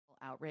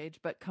outrage,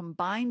 but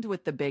combined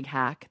with the big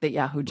hack that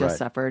Yahoo just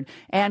suffered,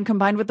 and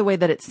combined with the way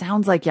that it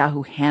sounds like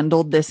Yahoo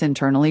handled this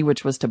internally,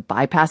 which was to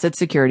bypass its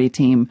security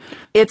team,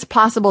 it's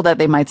possible that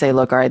they might say,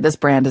 look, all right, this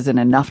brand is in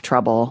enough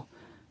trouble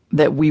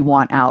that we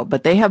want out.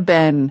 But they have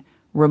been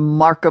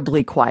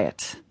remarkably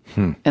quiet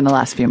in the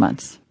last few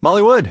months.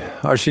 Molly Wood,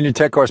 our senior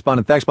tech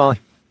correspondent. Thanks, Molly.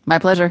 My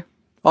pleasure.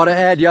 Ought to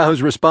add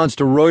Yahoo's response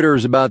to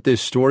Reuters about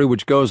this story,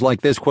 which goes like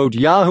this, quote,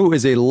 Yahoo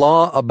is a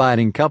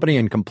law-abiding company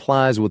and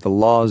complies with the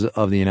laws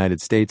of the United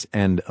States,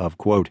 end of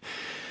quote.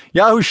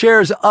 Yahoo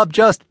shares up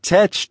just a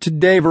touch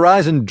today.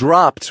 Verizon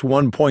dropped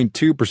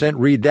 1.2%.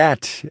 Read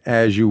that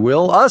as you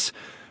will. Us,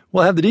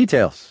 we'll have the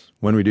details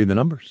when we do the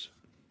numbers.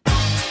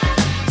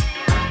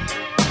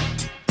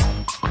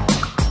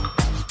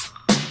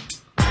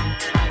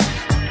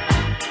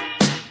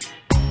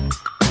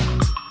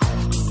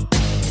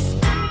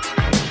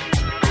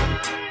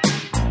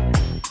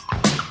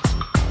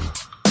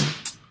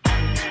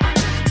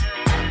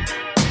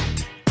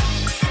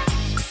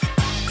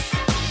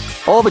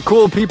 All the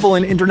cool people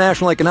in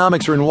international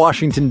economics are in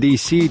Washington,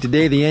 D.C.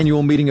 Today, the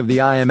annual meeting of the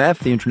IMF,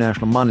 the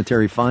International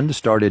Monetary Fund,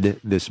 started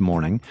this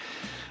morning.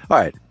 All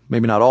right,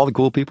 maybe not all the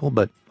cool people,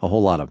 but a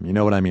whole lot of them. You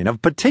know what I mean. Of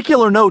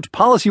particular note,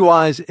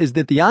 policy-wise, is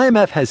that the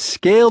IMF has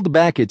scaled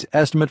back its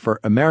estimate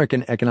for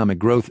American economic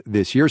growth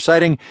this year,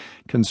 citing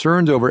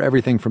concerns over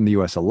everything from the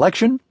U.S.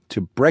 election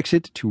to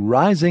Brexit to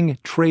rising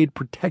trade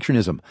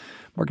protectionism.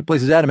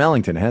 Marketplace's Adam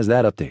Ellington has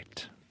that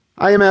update.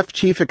 IMF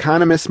chief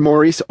economist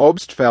Maurice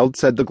Obstfeld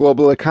said the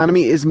global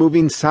economy is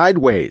moving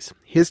sideways.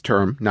 His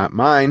term, not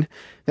mine.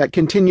 That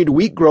continued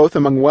weak growth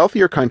among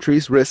wealthier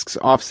countries risks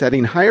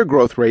offsetting higher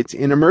growth rates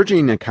in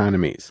emerging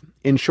economies.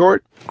 In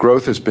short,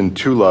 growth has been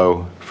too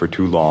low for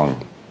too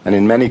long, and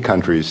in many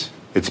countries,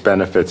 its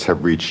benefits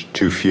have reached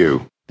too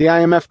few. The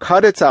IMF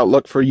cut its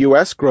outlook for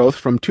U.S. growth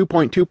from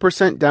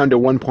 2.2% down to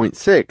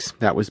 1.6%.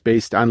 That was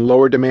based on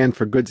lower demand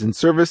for goods and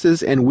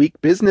services and weak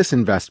business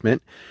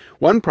investment.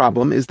 One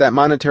problem is that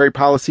monetary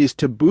policies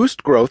to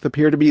boost growth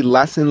appear to be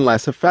less and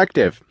less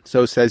effective.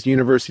 So says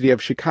University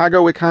of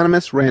Chicago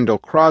economist Randall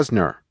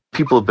Krosner.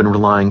 People have been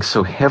relying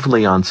so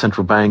heavily on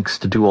central banks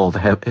to do all the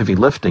heavy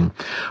lifting,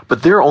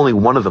 but they're only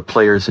one of the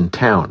players in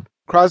town.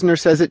 Krosner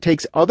says it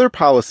takes other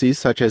policies,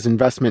 such as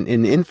investment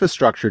in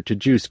infrastructure, to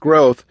juice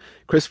growth.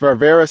 Chris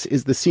Varvaris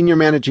is the senior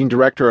managing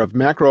director of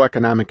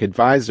macroeconomic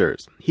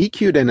advisors. He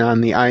cued in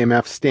on the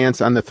IMF's stance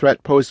on the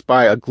threat posed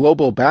by a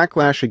global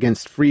backlash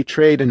against free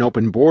trade and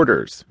open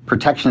borders.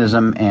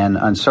 Protectionism and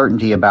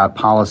uncertainty about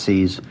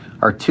policies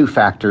are two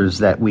factors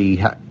that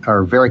we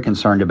are very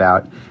concerned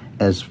about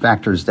as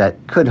factors that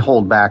could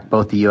hold back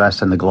both the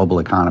U.S. and the global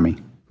economy.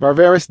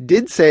 Varvaris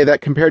did say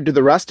that compared to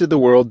the rest of the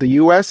world, the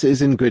U.S.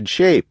 is in good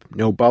shape.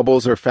 No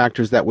bubbles or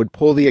factors that would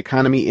pull the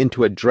economy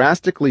into a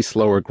drastically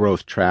slower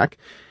growth track.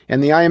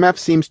 And the IMF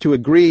seems to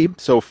agree,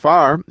 so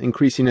far,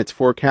 increasing its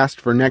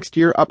forecast for next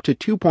year up to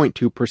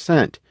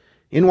 2.2%.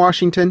 In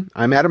Washington,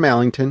 I'm Adam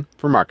Allington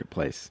for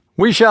Marketplace.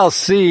 We shall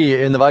see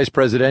in the vice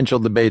presidential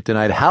debate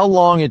tonight how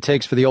long it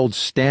takes for the old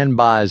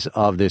standbys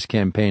of this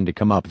campaign to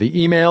come up. The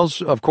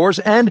emails, of course,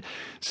 and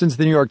since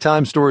the New York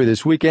Times story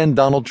this weekend,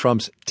 Donald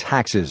Trump's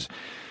taxes.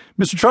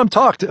 Mr. Trump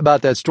talked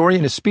about that story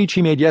in a speech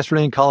he made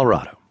yesterday in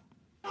Colorado.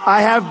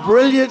 I have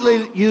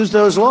brilliantly used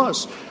those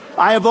laws.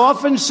 I have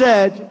often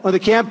said on the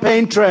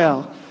campaign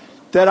trail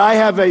that I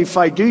have a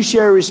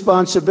fiduciary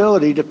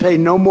responsibility to pay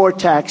no more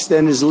tax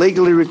than is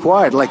legally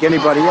required, like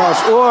anybody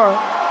else. Or,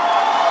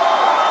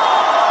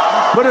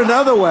 put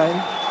another way,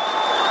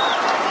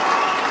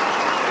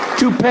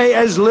 to pay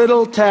as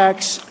little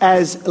tax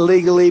as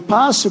legally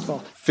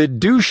possible.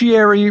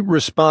 Fiduciary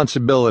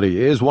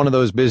responsibility is one of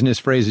those business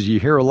phrases you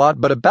hear a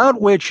lot, but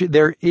about which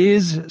there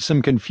is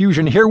some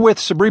confusion. Here with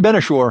Sabri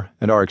Benishore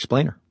and our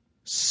explainer.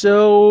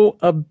 So,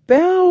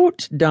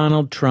 about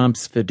Donald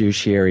Trump's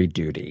fiduciary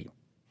duty.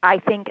 I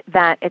think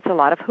that it's a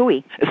lot of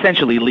hooey.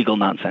 Essentially legal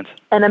nonsense.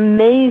 An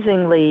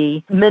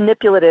amazingly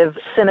manipulative,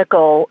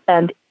 cynical,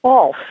 and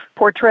false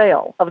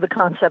portrayal of the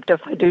concept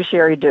of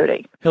fiduciary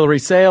duty. Hilary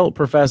Sale,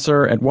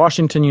 professor at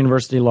Washington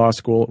University Law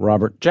School.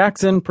 Robert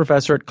Jackson,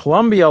 professor at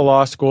Columbia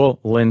Law School.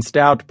 Lynn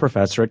Stout,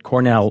 professor at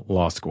Cornell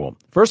Law School.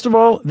 First of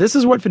all, this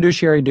is what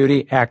fiduciary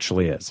duty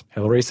actually is.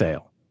 Hilary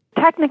Sale.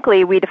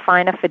 Technically, we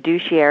define a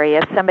fiduciary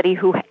as somebody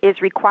who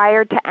is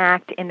required to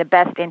act in the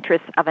best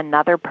interests of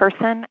another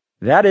person.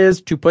 That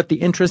is, to put the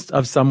interests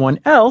of someone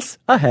else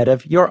ahead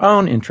of your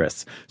own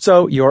interests.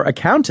 So your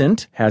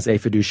accountant has a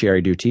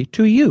fiduciary duty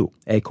to you.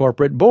 A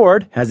corporate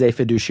board has a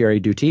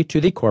fiduciary duty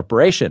to the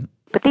corporation.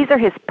 But these are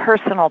his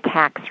personal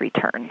tax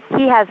returns.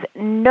 He has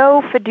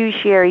no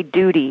fiduciary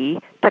duty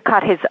to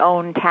cut his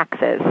own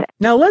taxes.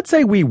 Now, let's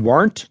say we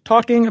weren't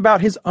talking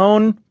about his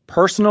own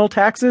personal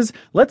taxes.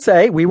 Let's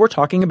say we were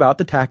talking about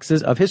the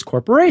taxes of his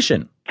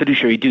corporation.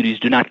 Fiduciary duties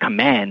do not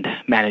command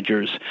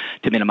managers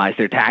to minimize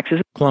their taxes.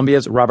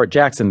 Columbia's Robert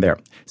Jackson there.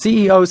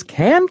 CEOs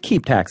can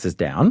keep taxes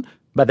down,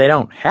 but they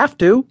don't have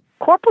to.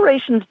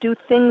 Corporations do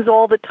things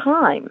all the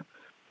time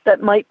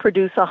that might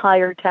produce a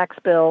higher tax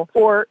bill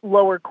or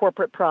lower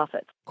corporate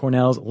profits.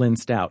 Cornell's Lynn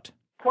Stout.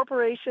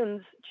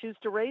 Corporations choose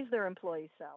to raise their employees' salaries.